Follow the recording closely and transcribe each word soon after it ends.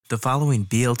The following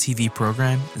BLTV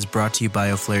program is brought to you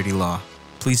by O'Flaherty Law.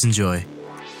 Please enjoy.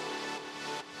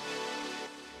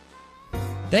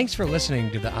 Thanks for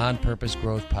listening to the OnPurpose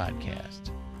Growth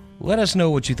podcast. Let us know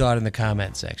what you thought in the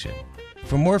comment section.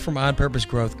 For more from OnPurpose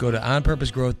Growth, go to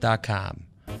onpurposegrowth.com.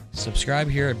 Subscribe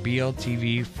here at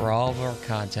BLTV for all of our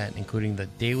content, including the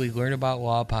daily Learn About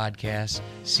Law podcast,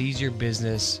 Seize Your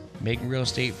Business, Making Real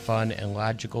Estate Fun, and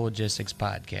Logical Logistics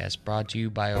podcast, brought to you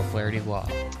by O'Flaherty Law.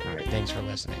 All right, thanks for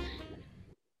listening.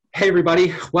 Hey,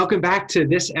 everybody. Welcome back to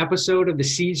this episode of the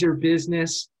Seize Your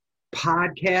Business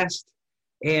podcast.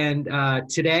 And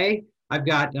today I've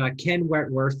got Ken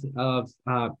Wentworth of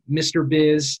Mr.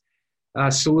 Biz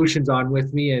Solutions on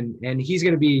with me, and he's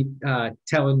going to be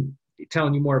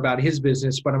telling you more about his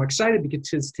business. But I'm excited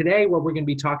because today what we're going to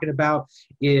be talking about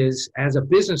is, as a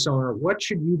business owner, what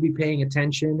should you be paying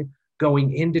attention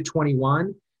going into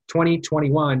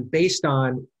 2021 based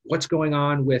on what's going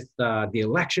on with the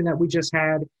election that we just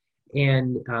had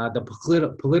and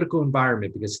the political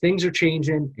environment, because things are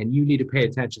changing and you need to pay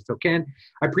attention. So Ken,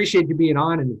 I appreciate you being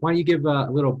on, and why don't you give a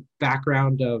little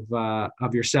background of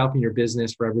yourself and your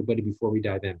business for everybody before we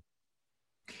dive in?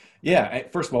 Yeah.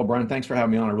 First of all, Brian, thanks for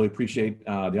having me on. I really appreciate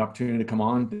the opportunity to come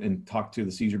on and talk to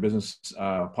the Seize Your Business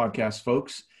podcast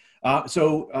folks.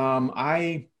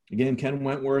 Again, Ken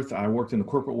Wentworth, I worked in the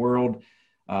corporate world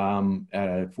at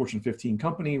a Fortune 15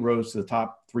 company, rose to the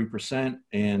top 3%,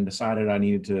 and decided I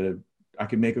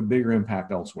could make a bigger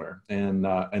impact elsewhere, and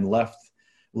left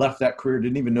that career.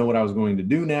 Didn't even know what I was going to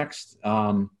do next.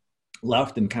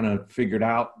 Left and kind of figured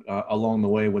out along the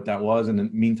way what that was. And in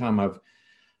the meantime,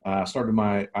 I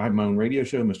have my own radio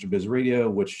show, Mr. Biz Radio,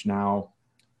 which now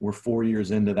we're 4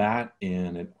 years into that,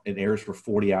 and it airs for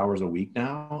 40 hours a week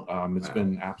now. It's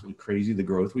been absolutely crazy, the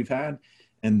growth we've had.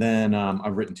 And then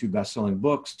I've written 2 best-selling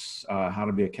books, How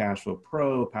to Be a Cash Flow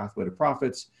Pro, Pathway to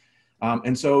Profits.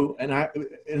 In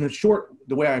short,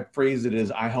 the way I phrase it is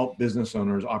I help business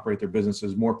owners operate their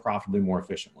businesses more profitably, more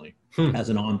efficiently. As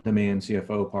an on-demand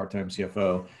CFO, part-time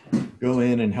CFO, go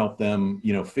in and help them,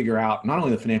 figure out not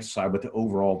only the financial side, but the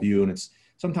overall view. And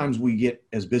sometimes we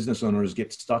as business owners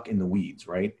get stuck in the weeds,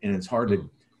 right? And it's hard to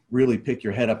really pick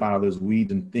your head up out of those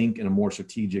weeds and think in a more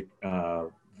strategic,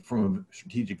 from a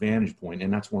strategic vantage point.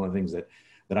 And that's one of the things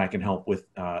that I can help with,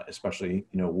 especially,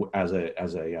 as a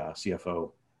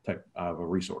CFO type of a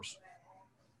resource.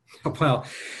 Well,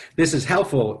 this is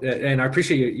helpful, and I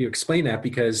appreciate you explain that,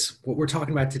 because what we're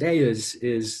talking about today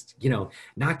is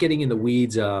not getting in the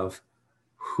weeds of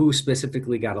who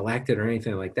specifically got elected or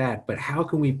anything like that, but how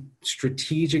can we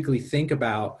strategically think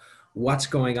about what's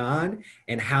going on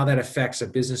and how that affects a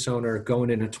business owner going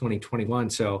into 2021.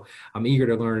 So I'm eager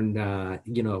to learn,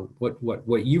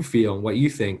 what you feel and what you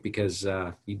think, because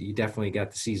you definitely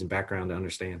got the seasoned background to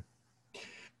understand.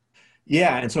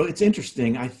 Yeah. And so it's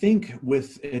interesting. I think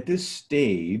at this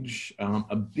stage,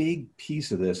 a big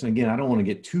piece of this, and again, I don't want to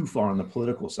get too far on the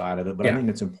political side of it, but I think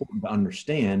it's important to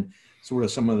understand sort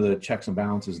of some of the checks and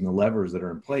balances and the levers that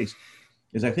are in place,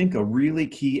 is I think a really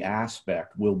key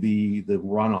aspect will be the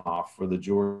runoff for the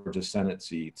Georgia Senate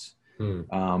seats,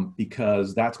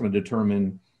 because that's going to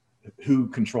determine who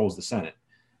controls the Senate.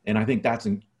 And I think that's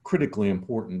critically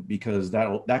important, because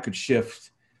that could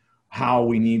shift how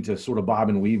we need to sort of bob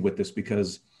and weave with this,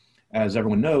 because as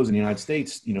everyone knows, in the United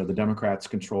States, the Democrats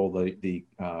control the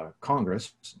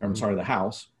Congress, the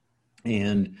House.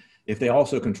 And if they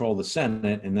also control the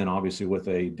Senate, and then obviously with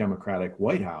a Democratic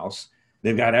White House,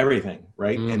 they've got everything,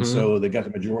 right? Mm-hmm. And so they've got the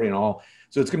majority and all.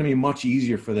 So it's going to be much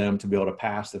easier for them to be able to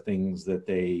pass the things that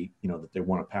they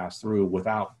want to pass through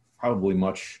without probably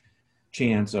much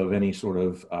chance of any sort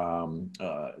of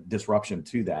disruption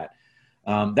to that.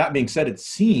 That being said, it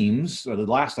seems, or the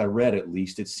last I read at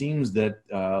least, it seems that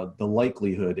the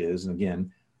likelihood is, and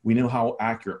again, we know how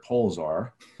accurate polls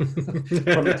are from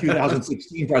the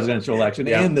 2016 presidential election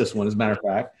and this one, as a matter of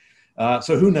fact.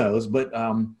 So who knows? But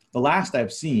the last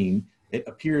I've seen, it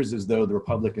appears as though the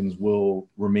Republicans will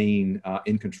remain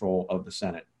in control of the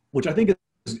Senate, which I think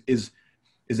is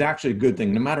actually a good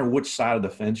thing. No matter which side of the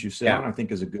fence you sit on, I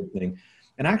think is a good thing.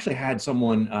 And I actually had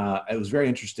someone, it was very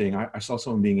interesting. I saw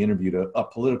someone being interviewed, a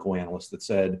political analyst, that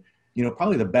said,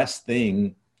 probably the best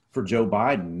thing for Joe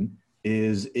Biden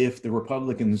is if the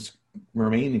Republicans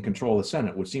remain in control of the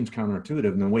Senate, which seems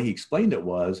counterintuitive. And the way he explained it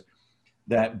was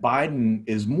that Biden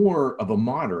is more of a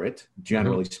moderate,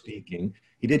 generally speaking.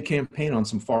 He did campaign on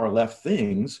some far left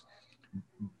things,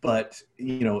 but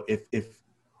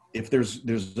if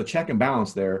there's a check and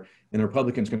balance there and the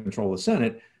Republicans control the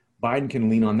Senate, Biden can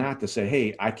lean on that to say,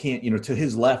 hey, I can't, to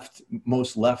his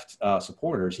most left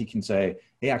supporters, he can say,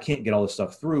 hey, I can't get all this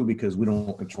stuff through because we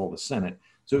don't control the Senate.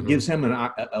 So it gives him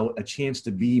a chance to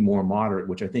be more moderate,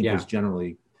 which I think is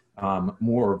generally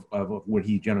more of what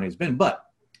he generally has been. But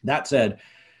that said,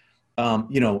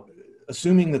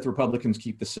 assuming that the Republicans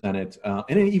keep the Senate,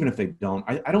 and even if they don't,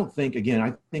 I don't think, again,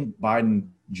 I think Biden,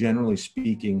 generally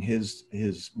speaking, his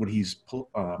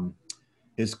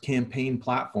campaign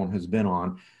platform has been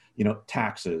on,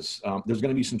 taxes. There's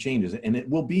going to be some changes, and it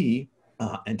will be,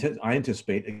 I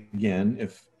anticipate, again,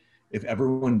 if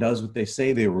everyone does what they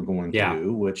say they were going to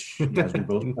do, which, as we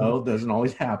both know, doesn't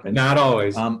always happen. Not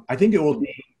always. I think it will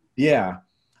be,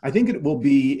 I think it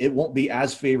won't be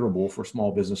as favorable for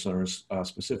small business owners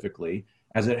specifically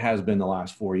as it has been the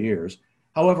last 4 years.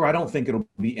 However, I don't think it'll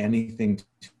be anything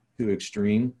too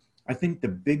extreme. I think the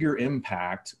bigger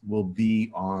impact will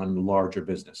be on larger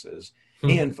businesses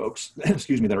and folks,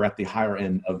 excuse me, that are at the higher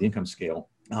end of the income scale.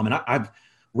 And I've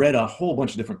read a whole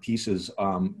bunch of different pieces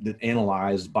that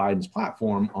analyze Biden's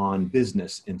platform on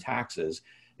business and taxes,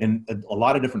 and a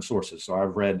lot of different sources. So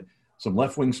I've read some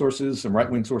left-wing sources, some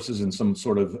right-wing sources, and some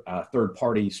sort of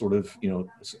third-party sort of,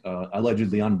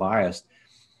 allegedly unbiased.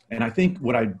 And I think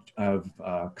what I've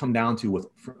come down to with,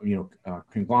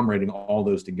 conglomerating all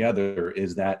those together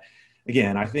is that,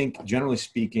 again, I think generally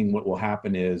speaking, what will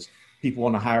happen is people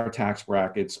in the higher tax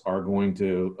brackets are going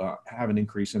to have an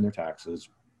increase in their taxes.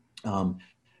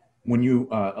 When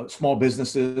small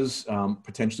businesses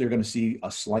potentially are going to see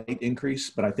a slight increase,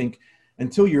 but I think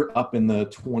until you're up in the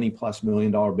 $20+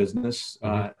 million business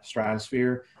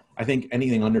stratosphere, I think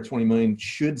anything under 20 million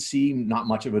should see not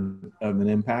much of an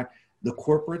impact. The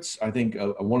corporates, I think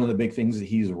one of the big things that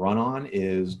he's run on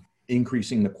is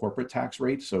increasing the corporate tax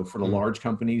rate. So for the large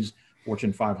companies,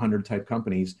 Fortune 500 type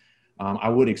companies, I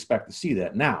would expect to see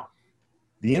that. Now,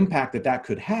 the impact that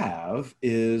could have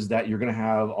is that you're going to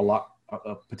have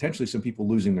potentially some people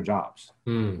losing their jobs,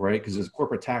 right? Because as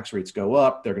corporate tax rates go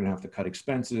up, they're going to have to cut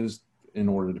expenses in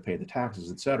order to pay the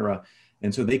taxes, et cetera.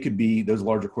 And so those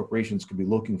larger corporations could be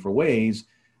looking for ways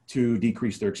to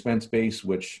decrease their expense base,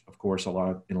 which of course, in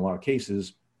a lot of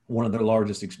cases, one of their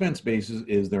largest expense bases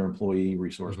is their employee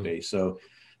resource base. So,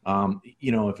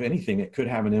 if anything, it could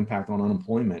have an impact on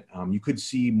unemployment. You could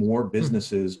see more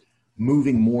businesses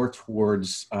moving more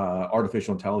towards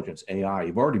artificial intelligence, AI.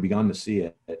 You've already begun to see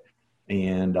it.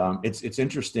 And it's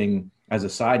interesting as a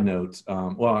side note,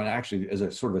 actually as a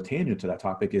sort of a tangent to that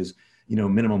topic is,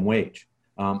 minimum wage.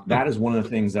 That is one of the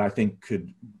things that I think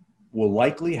will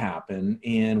likely happen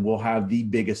and will have the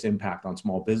biggest impact on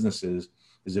small businesses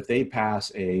is if they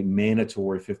pass a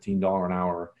mandatory $15 an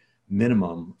hour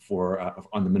minimum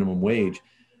on the minimum wage.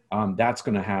 That's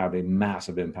going to have a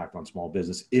massive impact on small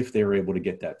business if they're able to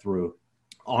get that through.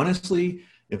 Honestly,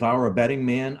 if I were a betting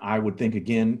man, I would think,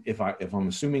 again, if I'm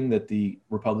assuming that the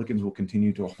Republicans will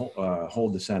continue to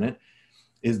hold the Senate,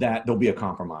 is that there'll be a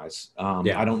compromise.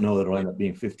 I don't know that it'll end up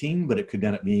being 15, but it could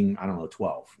end up being,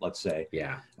 12, let's say.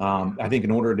 I think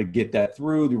in order to get that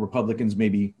through, the Republicans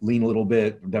maybe lean a little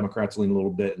bit, Democrats lean a little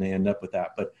bit, and they end up with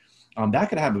that. But that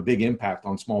could have a big impact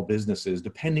on small businesses,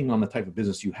 depending on the type of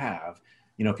business you have.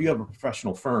 If you have a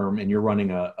professional firm and you're running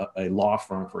a law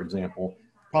firm, for example,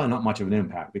 probably not much of an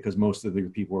impact because most of the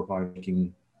people are probably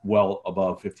making well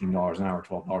above $15 an hour,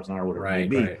 $12 an hour, whatever it may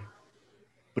be. Right.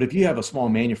 But if you have a small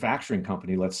manufacturing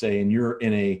company, let's say, and you're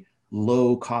in a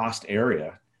low cost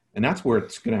area, and that's where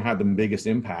it's going to have the biggest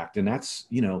impact. And that's,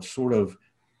 sort of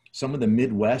some of the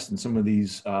Midwest and some of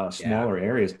these smaller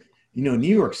areas. New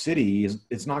York City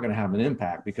it's not going to have an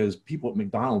impact because people at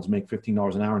McDonald's make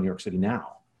 $15 an hour in New York City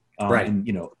now. And,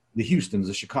 the Houstons,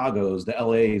 the Chicagos, the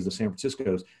LAs, the San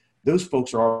Franciscos, those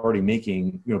folks are already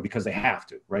making, because they have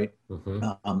to, right?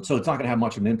 So it's not going to have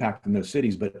much of an impact in those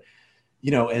cities, but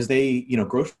as they,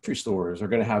 grocery stores are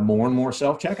going to have more and more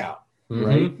self-checkout,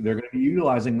 right? They're going to be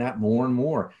utilizing that more and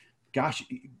more. Gosh,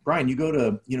 Brian, you go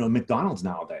to, McDonald's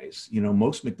nowadays,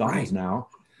 most McDonald's now,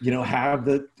 have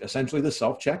essentially the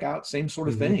self-checkout, same sort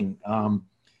of thing. And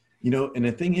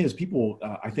the thing is people,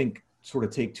 I think, sort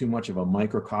of take too much of a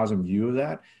microcosm view of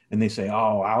that. And they say,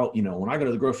 when I go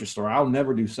to the grocery store, I'll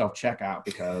never do self-checkout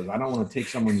because I don't want to take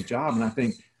someone's job. And I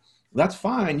think, that's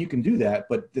fine. You can do that,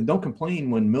 but then don't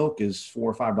complain when milk is $4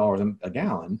 or $5 a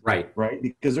gallon. Right.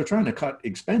 Because they're trying to cut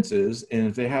expenses. And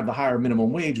if they have the higher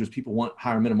minimum wage, which people want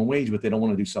higher minimum wage, but they don't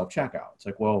want to do self-checkout. It's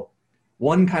like, well,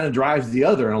 one kind of drives the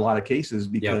other in a lot of cases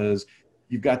because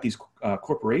you've got these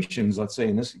corporations, let's say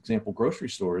in this example, grocery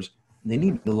stores, they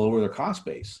need to lower their cost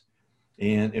base.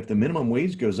 And if the minimum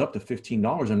wage goes up to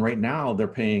 $15 and right now they're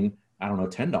paying,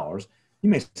 $10, you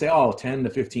may say, $10 to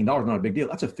 $15, not a big deal.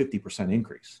 That's a 50%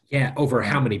 increase. Yeah. Over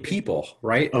how many people,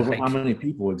 right? Over how many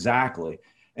people, exactly.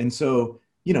 And so,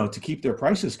 to keep their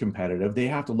prices competitive, they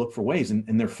have to look for ways,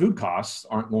 and their food costs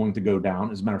aren't going to go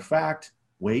down. As a matter of fact,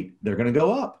 they're going to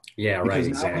go up. Yeah, right. Because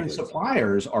Exactly. now the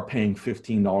suppliers are paying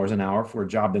 $15 an hour for a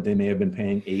job that they may have been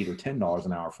paying $8 or $10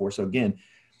 an hour for. So again,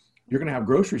 you're going to have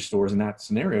grocery stores in that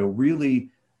scenario really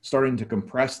starting to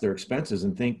compress their expenses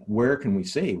and think, where can we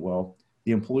save? Well,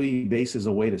 the employee base is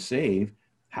a way to save.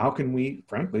 How can we,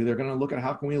 frankly, they're going to look at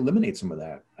how can we eliminate some of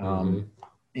that?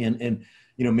 And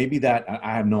maybe that,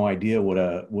 I have no idea what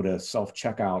a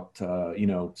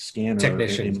self-checkout, scanner.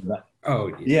 Technician.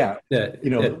 Oh yeah.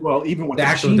 Well, even with the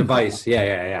actual device.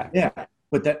 Yeah.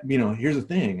 But that, here's the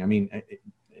thing. I mean,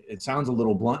 it sounds a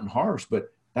little blunt and harsh,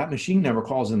 but that machine never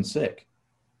calls in sick.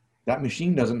 That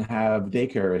machine doesn't have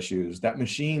daycare issues. That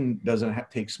machine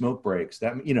doesn't take smoke breaks.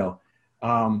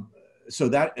 So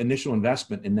that initial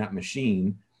investment in that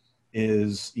machine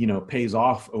is, pays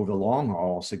off over the long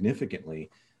haul significantly.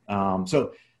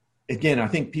 So again, I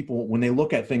think people, when they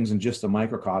look at things in just a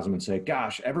microcosm and say,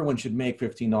 gosh, everyone should make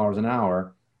 $15 an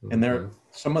hour. And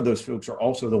some of those folks are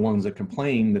also the ones that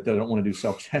complain that they don't want to do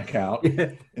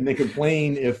self-checkout. And they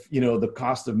complain if, the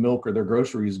cost of milk or their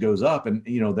groceries goes up, and,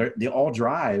 they all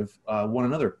drive one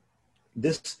another.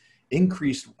 This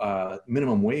increased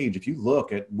minimum wage, if you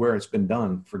look at where it's been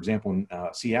done, for example, in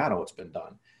Seattle, it's been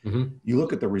done. You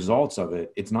look at the results of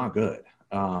it, it's not good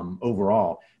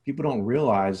overall. People don't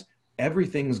realize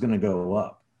everything's going to go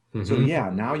up. So yeah,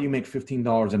 now you make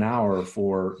 $15 an hour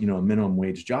for, a minimum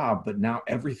wage job, but now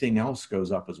everything else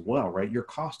goes up as well, right? Your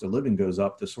cost of living goes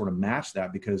up to sort of match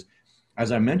that, because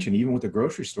as I mentioned, even with the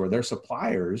grocery store, their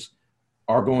suppliers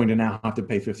are going to now have to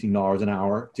pay $15 an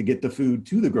hour to get the food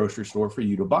to the grocery store for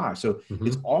you to buy. So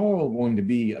it's all going to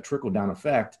be a trickle down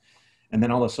effect. And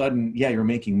then all of a sudden, yeah, you're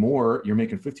making more, you're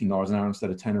making $15 an hour instead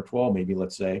of 10 or 12, maybe,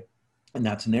 let's say, in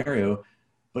that scenario.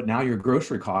 But now your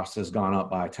grocery cost has gone up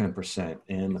by 10%,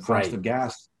 and the cost of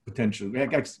gas potentially,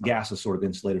 gas is sort of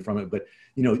insulated from it, but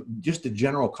just the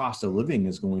general cost of living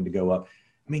is going to go up.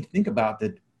 I mean, think about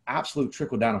the absolute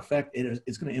trickle down effect.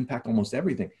 It's going to impact almost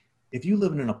everything. If you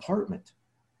live in an apartment,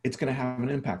 it's going to have an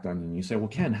impact on you. And you say, well,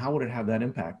 Ken, how would it have that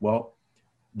impact? Well,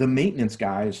 the maintenance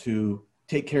guys who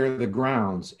take care of the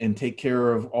grounds and take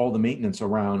care of all the maintenance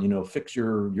around, fix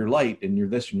your light and your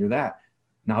this and your that.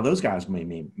 Now those guys may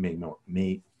make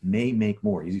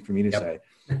more, easy for me to say.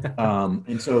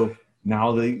 And so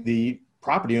now the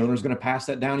property owner is going to pass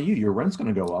that down to you. Your rent's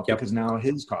going to go up because now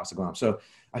his costs are going up. So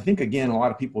I think, again, a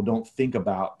lot of people don't think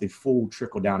about the full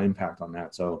trickle down impact on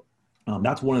that. So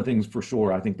that's one of the things for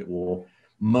sure I think that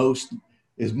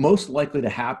is most likely to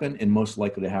happen and most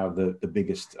likely to have the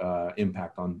biggest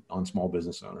impact on small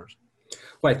business owners.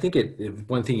 Well, I think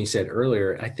one thing you said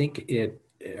earlier, I think it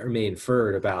may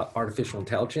inferred about artificial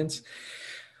intelligence.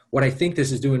 What I think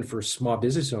this is doing for small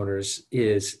business owners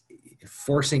is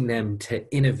forcing them to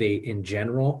innovate in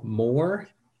general more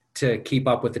to keep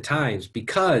up with the times,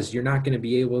 because you're not going to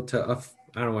be able to,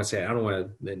 I don't want to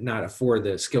not afford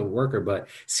the skilled worker, but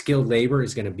skilled labor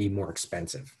is going to be more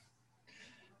expensive.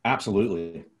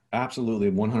 Absolutely.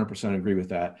 100% agree with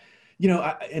that.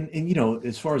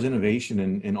 As far as innovation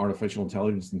and artificial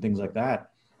intelligence and things like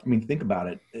that, I mean, think about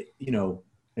it,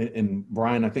 and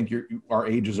Brian, I think our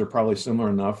ages are probably similar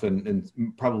enough, and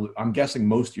probably, I'm guessing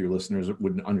most of your listeners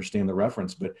wouldn't understand the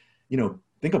reference, but,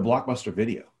 think of Blockbuster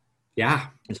Video. Yeah.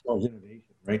 As far as innovation,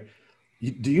 right?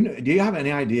 Do you have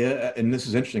any idea, and this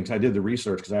is interesting because I did the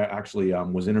research, because I actually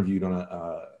was interviewed on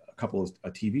a couple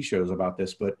of TV shows about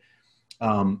this, but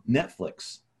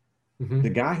Netflix, the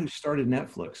guy who started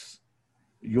Netflix,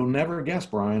 you'll never guess,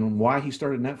 Brian, why he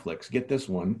started Netflix. Get this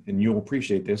one, and you'll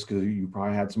appreciate this because you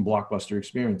probably had some Blockbuster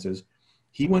experiences.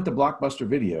 He went to Blockbuster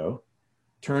Video,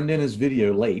 turned in his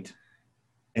video late,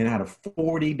 and had a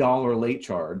 $40 late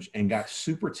charge, and got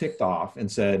super ticked off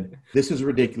and said, this is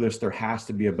ridiculous. There has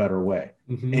to be a better way.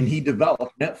 And he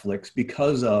developed Netflix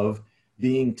because of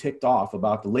being ticked off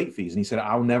about the late fees. And he said,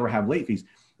 I'll never have late fees.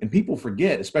 And people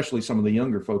forget, especially some of the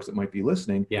younger folks that might be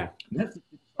listening. Yeah. Netflix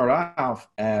started off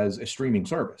as a streaming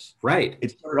service. Right.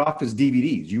 It started off as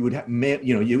DVDs. You would have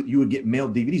you would get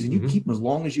mailed DVDs, and you keep them as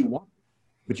long as you want,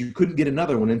 but you couldn't get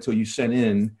another one until you sent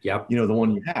in, the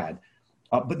one you had,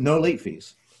 but no late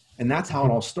fees. And that's how it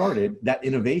all started, that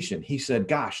innovation. He said,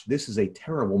 gosh, this is a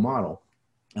terrible model.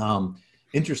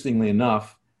 Interestingly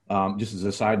enough, just as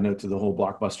a side note to the whole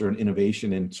Blockbuster and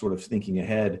innovation and sort of thinking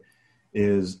ahead,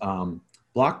 is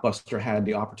Blockbuster had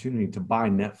the opportunity to buy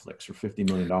Netflix for $50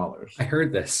 million. I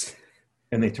heard this.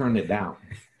 And they turned it down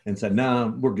and said,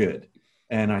 no, we're good.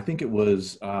 And I think it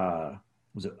was,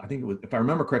 if I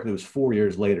remember correctly, it was 4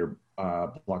 years later,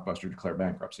 Blockbuster declared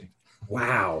bankruptcy.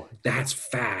 Wow. That's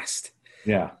fast.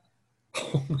 Yeah.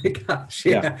 Oh my gosh.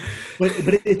 Yeah. But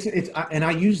and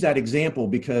I use that example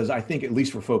because I think, at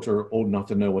least for folks who are old enough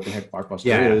to know what the heck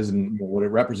Blockbuster is and what it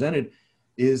represented,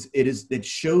 it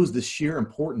shows the sheer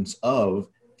importance of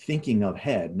thinking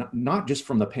ahead, not just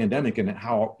from the pandemic and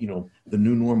how, the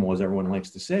new normal, as everyone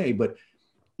likes to say, but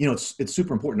it's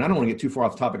super important. I don't want to get too far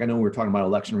off the topic. I know we were talking about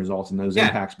election results and those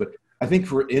impacts, but I think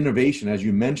for innovation, as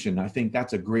you mentioned, I think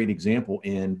that's a great example.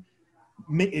 And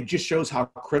it just shows how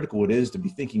critical it is to be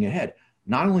thinking ahead,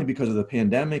 not only because of the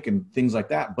pandemic and things like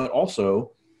that, but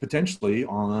also potentially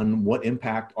on what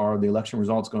impact are the election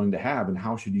results going to have, and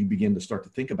how should you begin to start to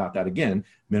think about that again.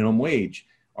 Minimum wage,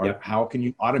 or how can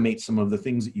you automate some of the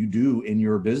things that you do in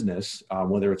your business,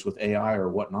 whether it's with AI or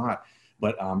whatnot,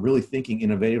 but really thinking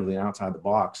innovatively outside the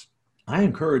box. I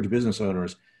encourage business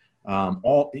owners,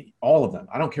 all of them.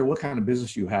 I don't care what kind of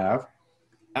business you have.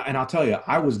 And I'll tell you,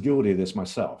 I was guilty of this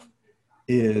myself,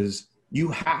 is you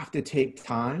have to take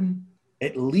time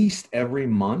at least every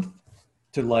month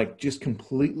to just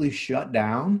completely shut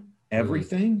down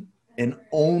everything and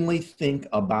only think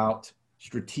about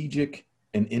strategic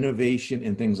and innovation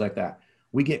and things like that.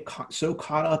 We get so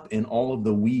caught up in all of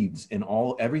the weeds and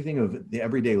everything of the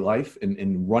everyday life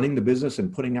and running the business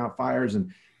and putting out fires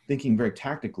and thinking very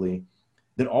tactically,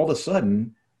 that all of a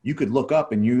sudden you could look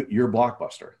up and you're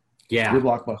Blockbuster. Yeah. Your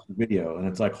Blockbuster video. And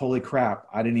it's like, holy crap,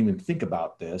 I didn't even think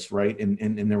about this, right? And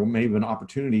there may have been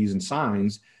opportunities and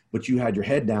signs, but you had your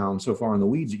head down so far in the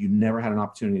weeds that you never had an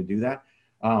opportunity to do that.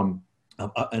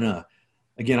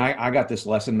 Again, I got this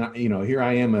lesson, here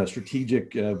I am, a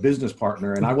strategic business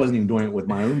partner, and I wasn't even doing it with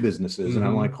my own businesses. And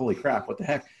I'm like, holy crap, what the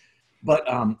heck? But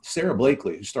Sarah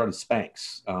Blakely, who started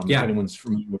Spanx, if anyone's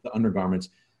familiar with the undergarments,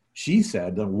 she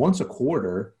said that once a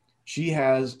quarter, she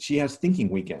has thinking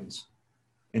weekends.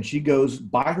 And she goes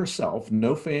by herself,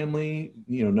 no family,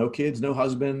 no kids, no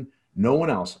husband, no one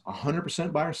else,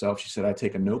 100% by herself. She said, I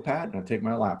take a notepad and I take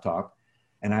my laptop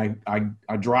and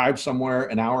I drive somewhere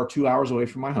an hour, 2 hours away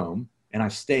from my home, and I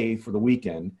stay for the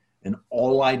weekend. And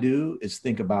all I do is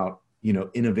think about,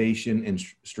 innovation and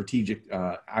strategic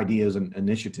ideas and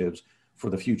initiatives for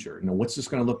the future. What's this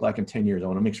going to look like in 10 years? I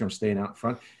want to make sure I'm staying out in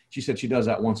front. She said she does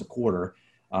that once a quarter.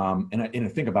 And I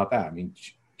think about that. I mean,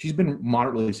 she's been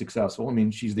moderately successful. I mean,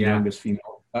 she's the youngest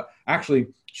female. Actually,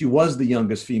 she was the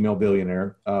youngest female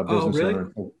billionaire business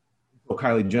owner. So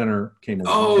Kylie Jenner came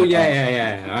along. Oh,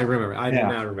 yeah. I remember. I did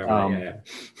not remember that.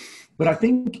 But I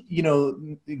think,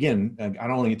 again, I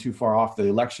don't want to get too far off the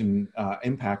election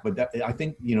impact, but I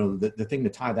think, the thing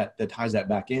that ties that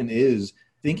back in is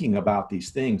thinking about these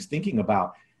things, thinking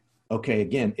about, okay,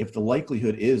 again, if the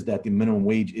likelihood is that the minimum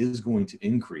wage is going to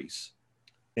increase,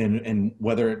 and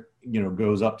whether it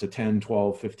goes up to 10,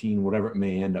 12, 15, whatever it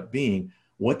may end up being,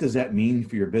 what does that mean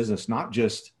for your business? Not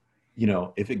just,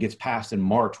 if it gets passed in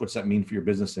March, what's that mean for your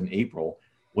business in April?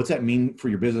 What's that mean for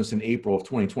your business in April of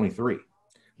 2023?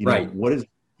 What is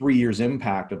 3 years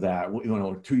impact of that?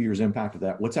 2 years impact of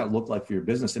that? What's that look like for your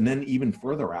business? And then even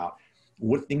further out,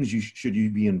 what things should you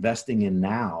be investing in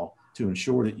now to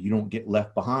ensure that you don't get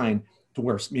left behind, to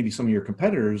where maybe some of your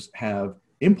competitors have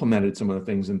implemented some of the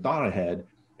things and thought ahead,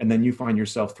 and then you find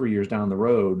yourself 3 years down the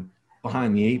road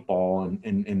behind the 8 ball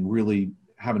and really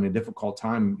having a difficult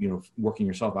time, working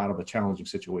yourself out of a challenging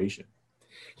situation.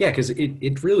 Yeah, because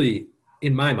it really,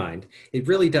 in my mind, it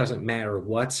really doesn't matter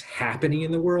what's happening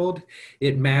in the world.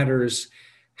 It matters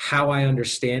how I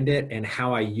understand it and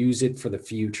how I use it for the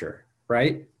future,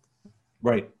 right?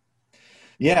 Right.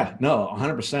 Yeah, no,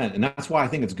 100%. And that's why I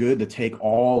think it's good to take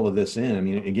all of this in. I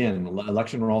mean, again,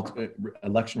 election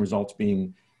results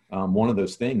being one of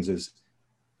those things is,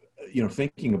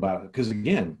 thinking about it. Because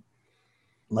again,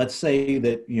 let's say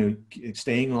that,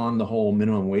 staying on the whole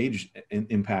minimum wage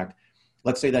impact,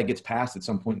 let's say that gets passed at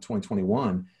some point in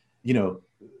 2021,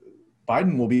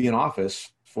 Biden will be in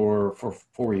office for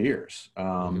 4 years.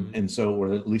 And so,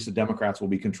 or at least the Democrats will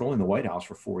be controlling the White House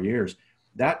for 4 years.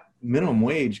 That minimum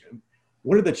wage,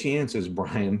 what are the chances,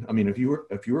 Brian? I mean, if you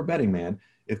were a betting man,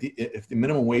 if the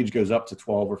minimum wage goes up to $12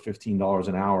 or $15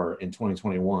 an hour in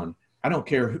 2021, I don't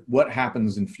care what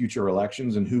happens in future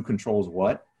elections and who controls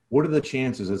what are the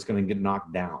chances it's going to get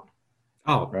knocked down?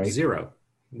 Oh, right? Zero.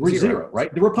 We're zero,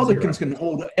 right? The Republicans can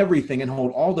hold everything and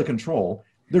hold all the control.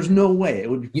 There's no way. It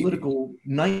would be political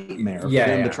nightmare for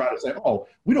them to try to say, oh,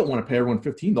 we don't want to pay everyone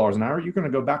 $15 an hour. You're going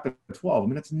to go back to 12. I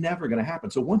mean, it's never going to happen.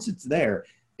 So once it's there,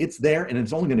 and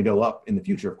it's only going to go up in the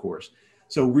future, of course.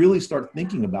 So really start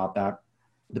thinking about that,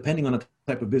 depending on the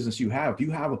type of business you have. If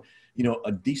you have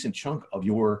a decent chunk of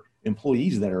your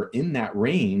employees that are in that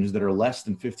range that are less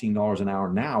than $15 an hour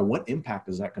now, what impact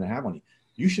is that going to have on you?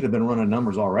 You should have been running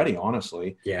numbers already,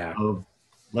 honestly, of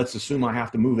let's assume I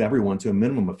have to move everyone to a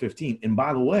minimum of 15. And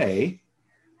by the way,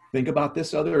 think about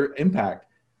this other impact.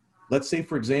 Let's say,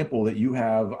 for example, that you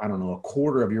have, I don't know, a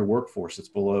quarter of your workforce that's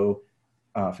below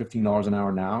 $15 an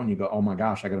hour now, and you go, oh my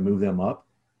gosh, I got to move them up.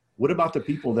 What about the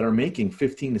people that are making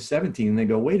 15 to 17? And they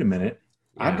go, wait a minute,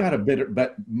 I've got a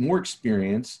bit more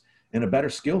experience and a better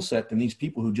skill set than these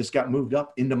people who just got moved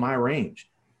up into my range.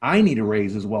 I need a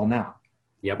raise as well now.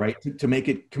 Yep. Right. To make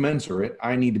it commensurate,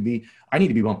 I need to be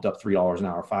bumped up $3 an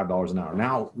hour, $5 an hour.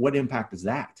 Now, what impact is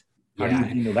that? How do you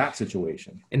handle that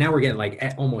situation? And now we're getting like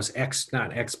almost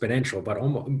not exponential, but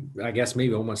almost, I guess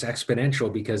maybe almost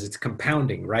exponential, because it's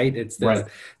compounding, right? It's the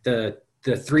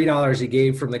 $3 you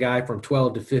gave from the guy from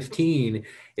 12 to 15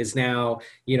 is now,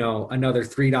 another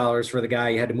 $3 for the guy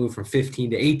you had to move from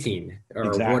 15 to 18 or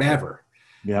whatever.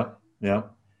 Yep.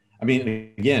 Yep. I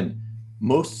mean, again,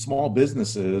 most small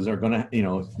businesses are going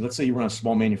to, let's say you run a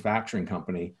small manufacturing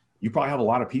company, you probably have a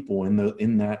lot of people in that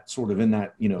 $10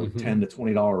 to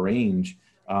 $20 range.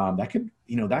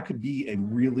 That could be a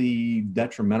really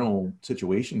detrimental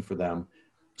situation for them.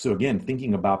 So again,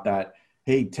 thinking about that,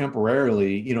 hey,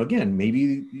 temporarily, again,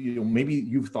 maybe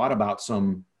you've thought about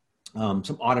some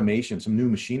automation, some new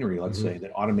machinery, let's say,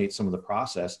 that automates some of the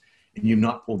process, and you've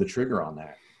not pulled the trigger on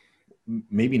that.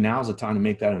 Maybe now's the time to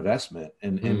make that investment.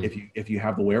 And if you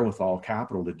have the wherewithal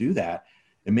capital to do that,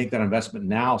 and make that investment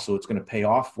now, so it's going to pay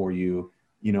off for you,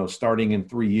 starting in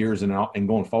 3 years and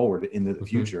going forward into the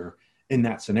future in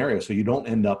that scenario. So you don't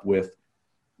end up with,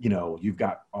 you've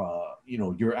got,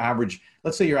 your average,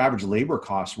 let's say your average labor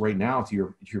costs right now, to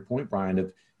your point, Brian,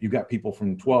 if you've got people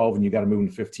from 12 and you got to move them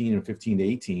to 15 and 15 to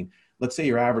 18, let's say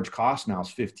your average cost now is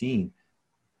 15.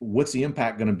 What's the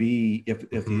impact going to be if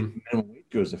the minimum wage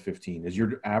goes to 15? Is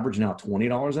your average now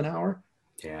 $20 an hour?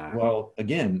 Yeah. Well,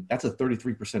 again, that's a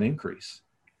 33% increase.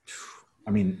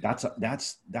 I mean,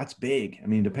 that's big. I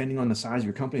mean, depending on the size of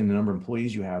your company and the number of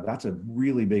employees you have, that's a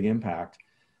really big impact.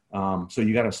 So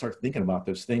you got to start thinking about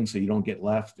those things so you don't get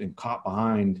left and caught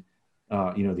behind,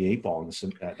 the 8 ball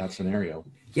in that scenario.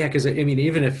 Yeah, because I mean,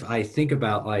 even if I think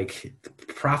about like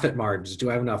profit margins, do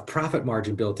I have enough profit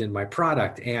margin built in my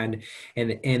product? And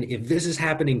if this is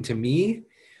happening to me,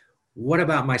 what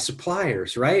about my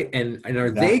suppliers, right? And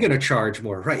are they going to charge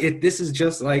more, right? This is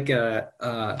just like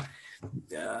I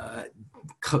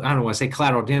don't want to say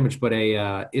collateral damage, but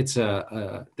it's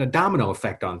a domino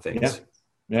effect on things.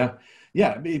 Yeah.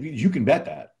 You can bet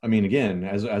that. I mean, again,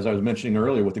 as I was mentioning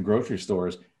earlier with the grocery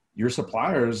stores, your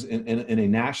suppliers in a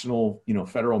national,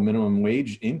 federal minimum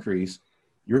wage increase,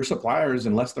 your suppliers,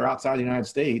 unless they're outside the United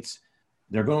States,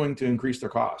 they're going to increase their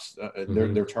costs,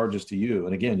 their charges to you.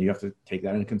 And again, you have to take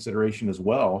that into consideration as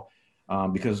well,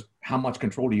 because how much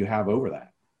control do you have over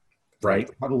that? Right?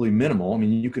 Probably minimal. I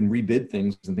mean, you can rebid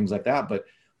things and things like that, but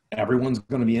everyone's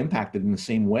going to be impacted in the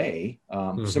same way,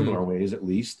 similar ways at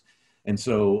least. And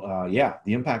so,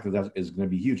 the impact of that is going to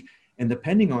be huge. And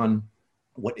depending on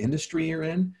what industry you're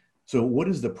in, so what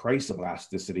is the price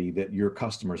elasticity that your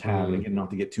customers have? And again, not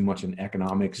to get too much in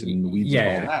economics and the weeds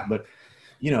and all that, but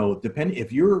depending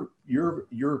if your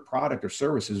product or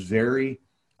service is very,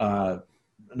 another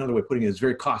way of putting it is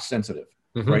very cost sensitive,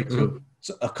 right? So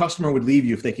a customer would leave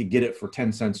you if they could get it for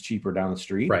 10 cents cheaper down the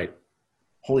street. Right.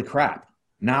 Holy crap.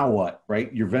 Now what,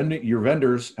 right? Your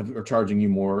vendors are charging you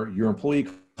more. Your employee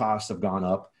costs have gone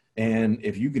up. And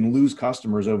if you can lose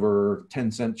customers over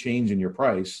 10-cent change in your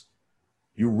price,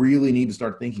 you really need to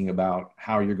start thinking about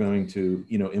how you're going to,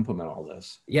 implement all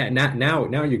this. Yeah. Now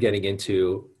you're getting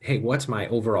into, hey, what's my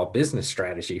overall business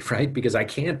strategy, right? Because I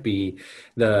can't be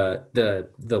the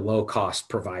low cost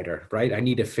provider, right? I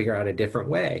need to figure out a different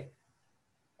way.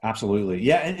 Absolutely.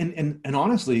 Yeah. And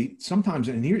honestly, sometimes,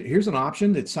 and here's an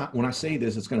option that's not, when I say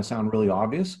this, it's going to sound really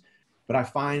obvious, but I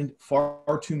find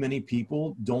far too many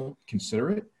people don't consider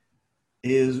it,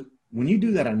 is when you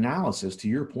do that analysis, to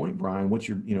your point, Brian, what's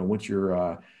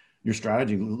your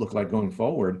strategy look like going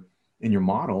forward in your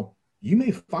model, you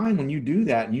may find when you do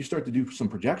that and you start to do some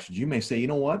projections, you may say, you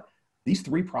know what, these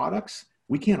 3 products,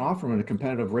 we can't offer them at a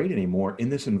competitive rate anymore in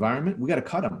this environment. We got to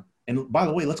cut them. And by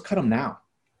the way, let's cut them now.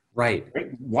 Right.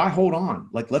 Why hold on?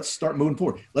 Let's start moving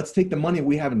forward. Let's take the money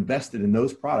we have invested in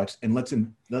those products and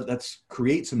let's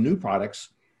create some new products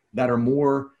that are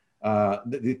more,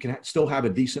 that can still have a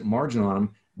decent margin on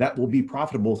them that will be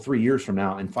profitable 3 years from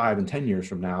now and 5 and 10 years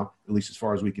from now, at least as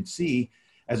far as we can see,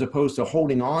 as opposed to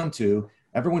holding on to,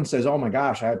 everyone says, oh my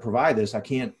gosh, I provide this. I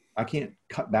can't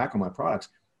cut back on my products.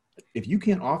 If you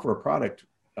can't offer a product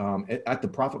at the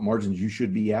profit margins you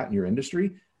should be at in your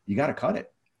industry, you got to cut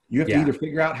it. You have to either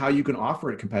figure out how you can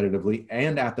offer it competitively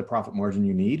and at the profit margin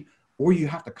you need, or you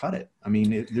have to cut it. I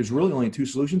mean, there's really only 2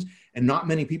 solutions, and not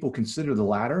many people consider the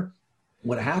latter.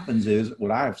 what happens is,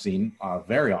 what I've seen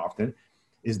very often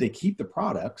is they keep the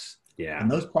products, and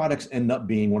those products end up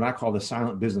being what I call the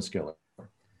silent business killer.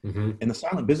 And the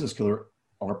silent business killer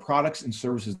are products and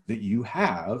services that you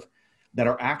have that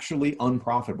are actually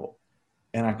unprofitable.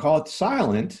 And I call it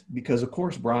silent because, of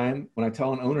course, Brian, when I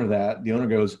tell an owner that, the owner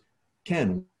goes,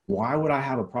 Ken, why would I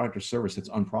have a product or service that's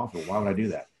unprofitable? Why would I do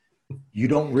that? You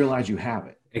don't realize you have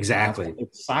it. Exactly.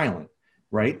 It's silent,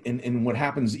 right? And what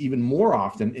happens even more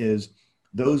often is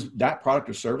that product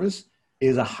or service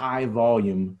is a high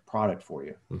volume product for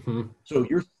you. So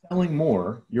you're selling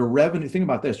more, your revenue, think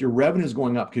about this, your revenue is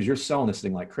going up because you're selling this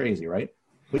thing like crazy, right?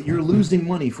 But you're losing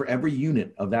money for every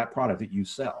unit of that product that you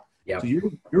sell. So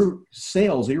your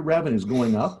sales, your revenue is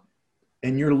going up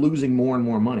and you're losing more and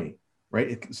more money, right?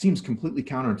 It seems completely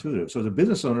counterintuitive. So as a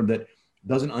business owner that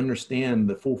doesn't understand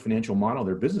the full financial model of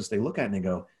their business, they look at it and they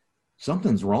go,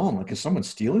 something's wrong. Like, is someone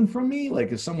stealing from me?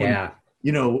 Like, is someone,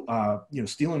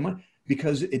 stealing money?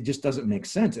 Because it just doesn't make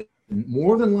sense. And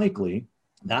more than likely,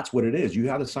 that's what it is. You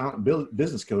have a silent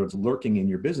business killer that's lurking in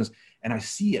your business. And I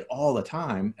see it all the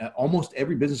time. Almost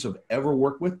every business I've ever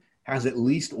worked with has at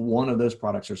least one of those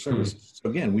products or services. So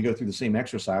again, we go through the same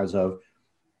exercise of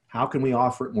how can we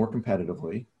offer it more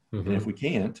competitively? And if we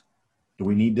can't, do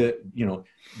we need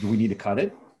to cut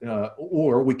it?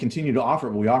 Or we continue to offer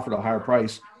it, but we offer it at a higher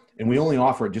price, and we only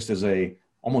offer it just as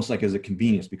almost like as a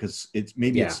convenience, because it's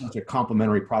such a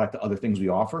complementary product to other things we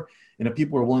offer. And if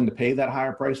people are willing to pay that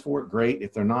higher price for it, great.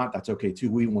 If they're not, that's okay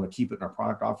too. We want to keep it in our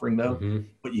product offering though,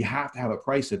 but you have to have a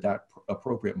price at that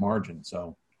appropriate margin.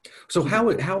 So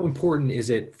how important is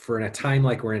it for in a time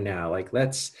like we're in now? Like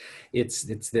it's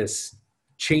this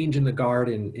change in the guard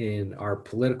in our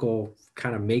political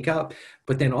kind of makeup,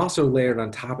 but then also layered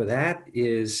on top of that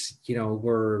is,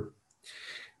 we're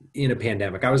in a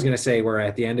pandemic. I was going to say we're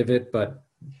at the end of it, but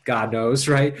God knows,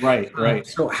 right? Right.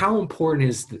 So how important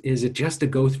is it just to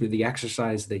go through the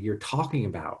exercise that you're talking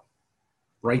about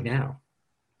right now?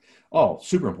 Oh,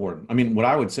 super important. I mean, what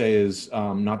I would say is,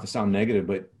 not to sound negative,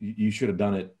 but you should have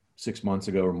done it 6 months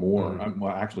ago or more.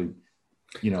 Well, actually,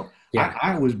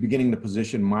 I was beginning to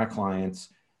position my clients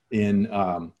in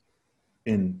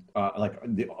like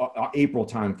the April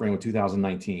timeframe of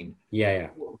 2019.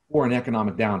 For an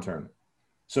economic downturn.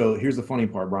 So here's the funny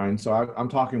part, Brian. So I'm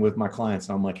talking with my clients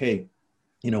and I'm like, hey,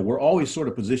 we're always sort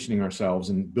of positioning ourselves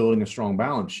and building a strong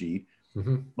balance sheet,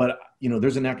 but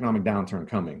there's an economic downturn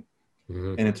coming.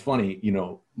 And it's funny,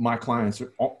 my clients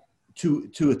are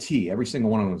to a T, every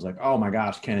single one of them was like, oh my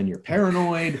gosh, Ken, you're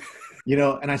paranoid,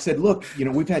 and I said, look,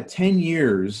 we've had 10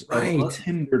 years of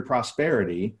unhindered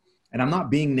prosperity, and I'm not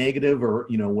being negative or,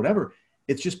 whatever.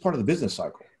 It's just part of the business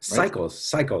cycle. Right?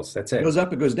 Cycles. That's it. It goes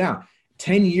up, it goes down.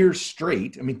 10 years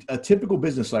straight. I mean, a typical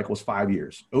business cycle is 5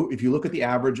 years. If you look at the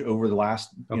average over the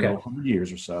last 100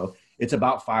 years or so, it's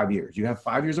about 5 years. You have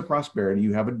 5 years of prosperity,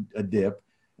 you have a dip,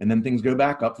 and then things go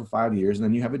back up for 5 years, and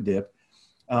then you have a dip.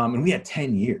 And we had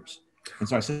 10 years. And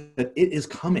so I said that it is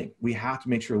coming. We have to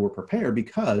make sure we're prepared,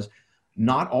 because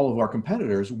not all of our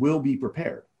competitors will be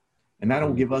prepared. And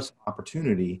that'll give us an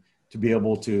opportunity to be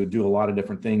able to do a lot of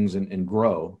different things and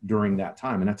grow during that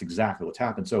time. And that's exactly what's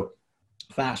happened. So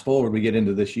fast forward, we get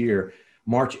into this year,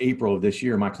 March, April of this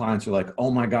year, my clients are like,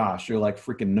 oh my gosh, you're like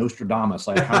freaking Nostradamus.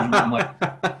 Like, I'm like,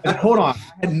 hold on.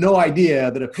 I had no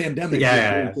idea that a pandemic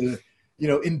was going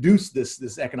to, induce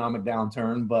this economic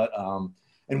downturn. But,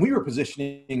 and we were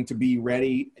positioning to be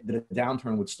ready that a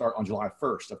downturn would start on July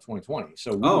 1st of 2020.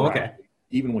 So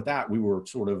even with that, we were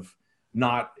sort of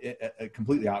not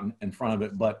completely out in front of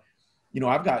it. But,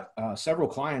 I've got several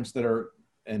clients that are,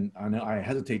 and I know I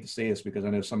hesitate to say this because I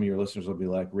know some of your listeners will be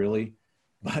like, really?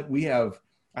 But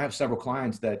I have several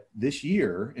clients that this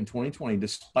year in 2020,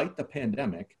 despite the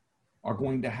pandemic, are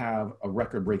going to have a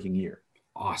record-breaking year.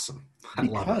 Awesome.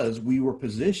 Because we were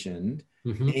positioned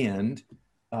and,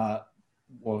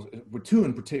 with two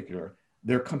in particular,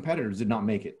 their competitors did not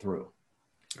make it through.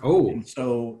 And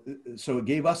so it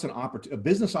gave us a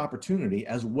business opportunity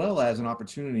as well as an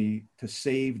opportunity to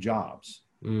save jobs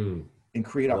and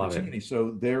create opportunity.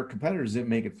 So their competitors didn't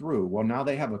make it through. Well, now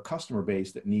they have a customer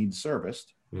base that needs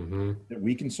serviced that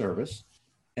we can service.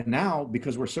 And now,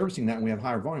 because we're servicing that and we have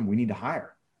higher volume, we need to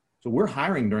hire. So we're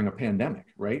hiring during a pandemic,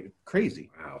 right? Crazy.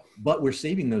 Wow. But we're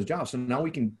saving those jobs. So now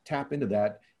we can tap into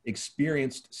that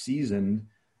experienced, seasoned,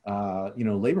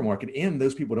 labor market, and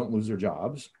those people don't lose their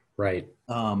jobs. Right.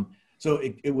 So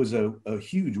it was a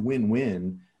huge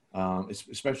win-win,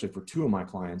 especially for two of my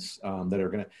clients that are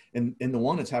going to, and the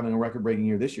one that's having a record-breaking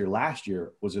year this year, last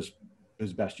year was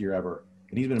his best year ever.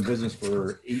 And he's been in business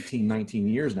for 18, 19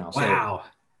 years now. So, wow.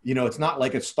 It's not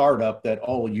like a startup that,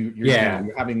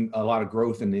 you're having a lot of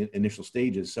growth in the initial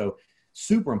stages. So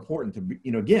super important to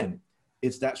be, again,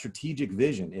 it's that strategic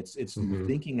vision. It's Mm-hmm.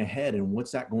 thinking ahead and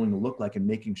what's that going to look like and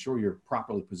making sure you're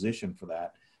properly positioned for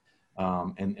that.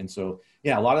 And so,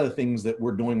 yeah, a lot of the things that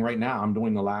we're doing right now, I'm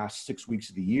doing the last 6 weeks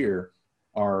of the year,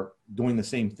 are doing the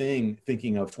same thing,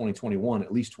 thinking of 2021,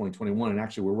 at least 2021. And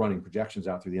actually we're running projections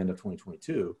out through the end of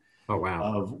 2022. Oh, wow.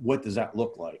 Of what does that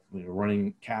look like?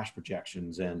 Running cash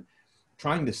projections and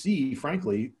trying to see,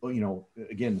 frankly,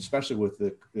 again, especially with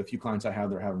the few clients I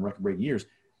have that are having record-breaking years,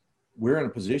 we're in a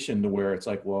position to where it's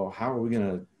like, well, how are we going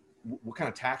to, what kind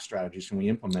of tax strategies can we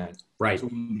implement? Right. So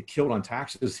we can get killed on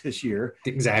taxes this year.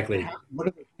 Exactly. What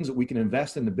are the things that we can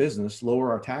invest in the business,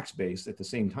 lower our tax base at the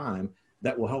same time,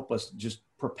 that will help us just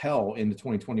propel into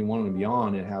 2021 and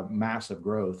beyond and have massive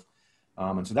growth.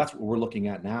 And so that's what we're looking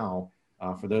at now.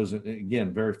 For those,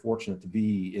 again, very fortunate to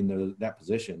be in that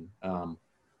position.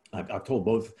 I've told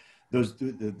both those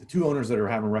the two owners that are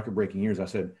having record-breaking years, I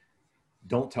said,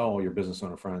 don't tell all your business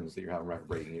owner friends that you're having a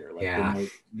record-breaking year. Like Yeah.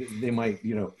 they might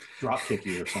drop kick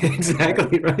you or something.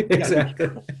 Exactly. Right.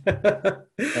 Exactly.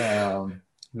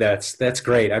 That's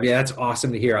great. I mean, that's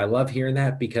awesome to hear. I love hearing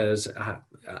that because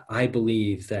I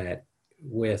believe that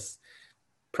with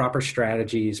proper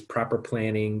strategies, proper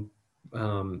planning,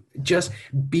 just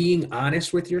being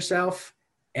honest with yourself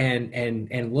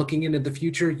and looking into the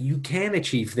future, you can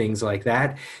achieve things like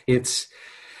that. It's,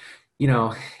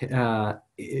 what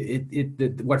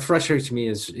frustrates me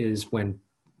is when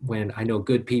I know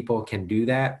good people can do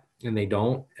that and they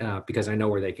don't, because I know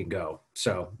where they can go.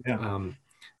 So, yeah.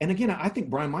 And again, I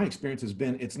think, Brian, my experience has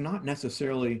been, it's not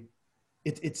necessarily,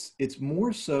 it's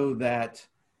more so that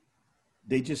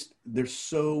they're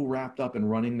so wrapped up in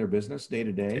running their business day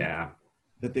to day, yeah,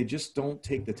 that they just don't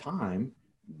take the time,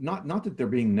 not that they're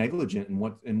being negligent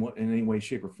in any way,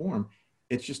 shape or form.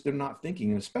 It's just, they're not thinking.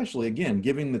 And especially, again,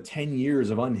 given the 10 years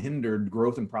of unhindered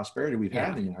growth and prosperity we've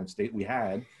had in the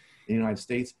United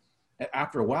States,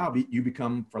 after a while, you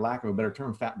become, for lack of a better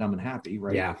term, fat, dumb, and happy,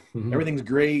 right? Yeah. Mm-hmm. Everything's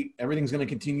great. Everything's going to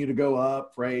continue to go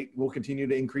up, right? We'll continue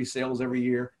to increase sales every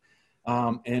year.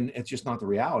 And it's just not the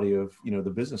reality of, the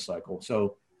business cycle.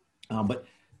 So, but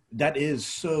that is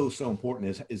so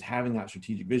important is having that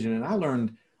strategic vision. And I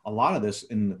learned a lot of this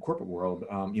in the corporate world.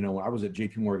 When I was at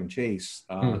JP Morgan Chase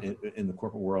in the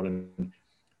corporate world, and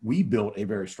we built a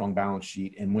very strong balance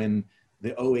sheet. And when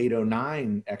the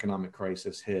 08-09 economic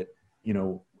crisis hit,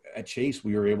 at Chase,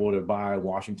 we were able to buy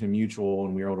Washington Mutual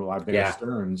and we were able to buy Bear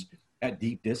Stearns at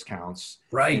deep discounts,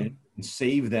 right, and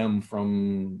save them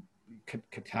from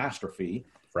catastrophe,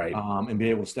 right, and be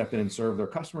able to step in and serve their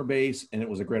customer base. And it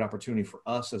was a great opportunity for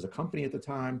us as a company at the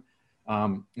time.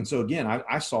 And so again,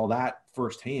 I saw that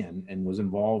firsthand and was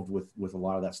involved with a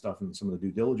lot of that stuff and some of the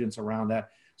due diligence around that.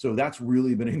 So that's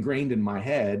really been ingrained in my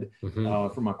head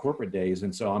from my corporate days.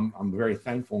 And so I'm very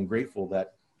thankful and grateful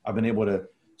that I've been able to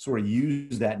sort of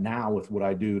use that now with what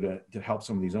I do to help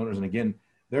some of these owners. And again,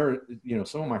 there are,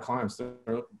 some of my clients,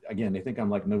 again, they think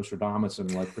I'm like Nostradamus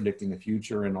and like predicting the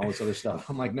future and all this other stuff.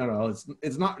 I'm like, no,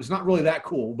 it's not really that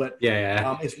cool, but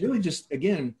it's really just,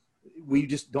 again, we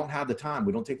just don't have the time.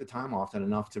 We don't take the time often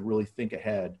enough to really think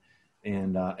ahead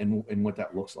and what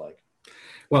that looks like.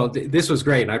 Well, this was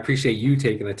great. And I appreciate you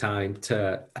taking the time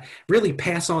to really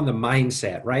pass on the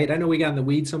mindset, right? I know we got in the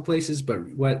weeds some places, but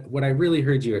what I really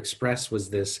heard you express was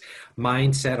this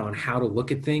mindset on how to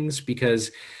look at things,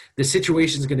 because the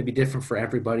situation is going to be different for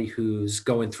everybody who's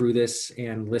going through this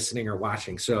and listening or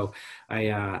watching. So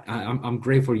I'm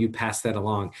grateful you passed that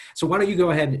along. So why don't you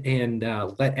go ahead and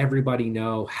let everybody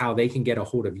know how they can get a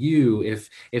hold of you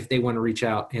if they want to reach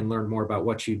out and learn more about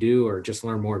what you do or just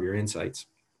learn more of your insights.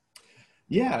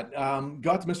 Yeah,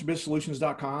 go out to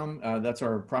MrBizSolutions.com. That's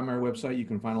our primary website. You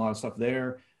can find a lot of stuff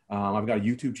there. I've got a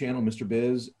YouTube channel, Mr.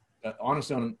 Biz.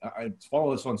 Honestly,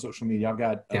 follow us on social media. I've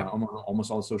got I'm on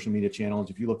almost all the social media channels.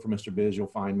 If you look for Mr. Biz, you'll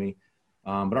find me.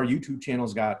 But our YouTube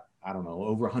channel's got, I don't know,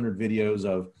 over 100 videos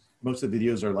most of the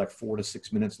videos are like 4 to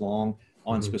 6 minutes long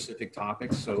on specific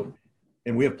topics. So,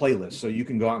 and we have playlists. So you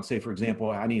can go out and say, for example,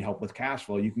 I need help with cash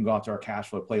flow. You can go out to our cash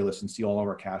flow playlist and see all of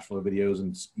our cash flow videos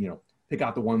and, pick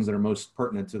out the ones that are most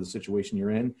pertinent to the situation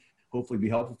you're in, hopefully be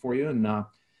helpful for you. And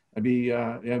I'd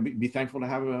be thankful to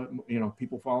have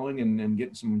people following and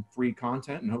getting some free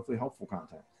content and hopefully helpful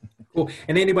content. Cool.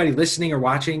 And anybody listening or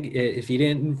watching, if you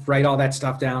didn't write all that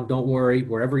stuff down, don't worry.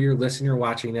 Wherever you're listening or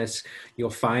watching this,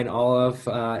 you'll find all of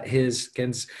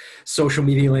Ken's social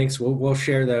media links. We'll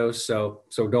share those. So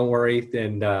don't worry,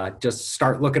 and just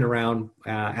start looking around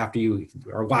after you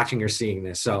are watching or seeing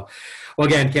this. So, well,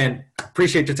 again, Ken,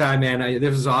 appreciate your time, man.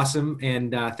 This was awesome.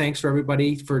 And thanks for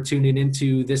everybody for tuning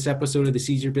into this episode of the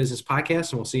Seize Your Business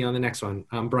podcast. And we'll see you on the next one.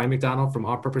 I'm Brian McDonald from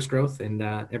OnPurpose Growth, and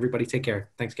everybody take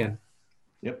care. Thanks, Ken.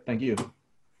 Yep. Thank you.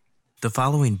 The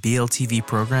following BLTV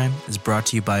program is brought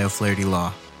to you by O'Flaherty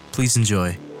Law. Please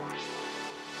enjoy.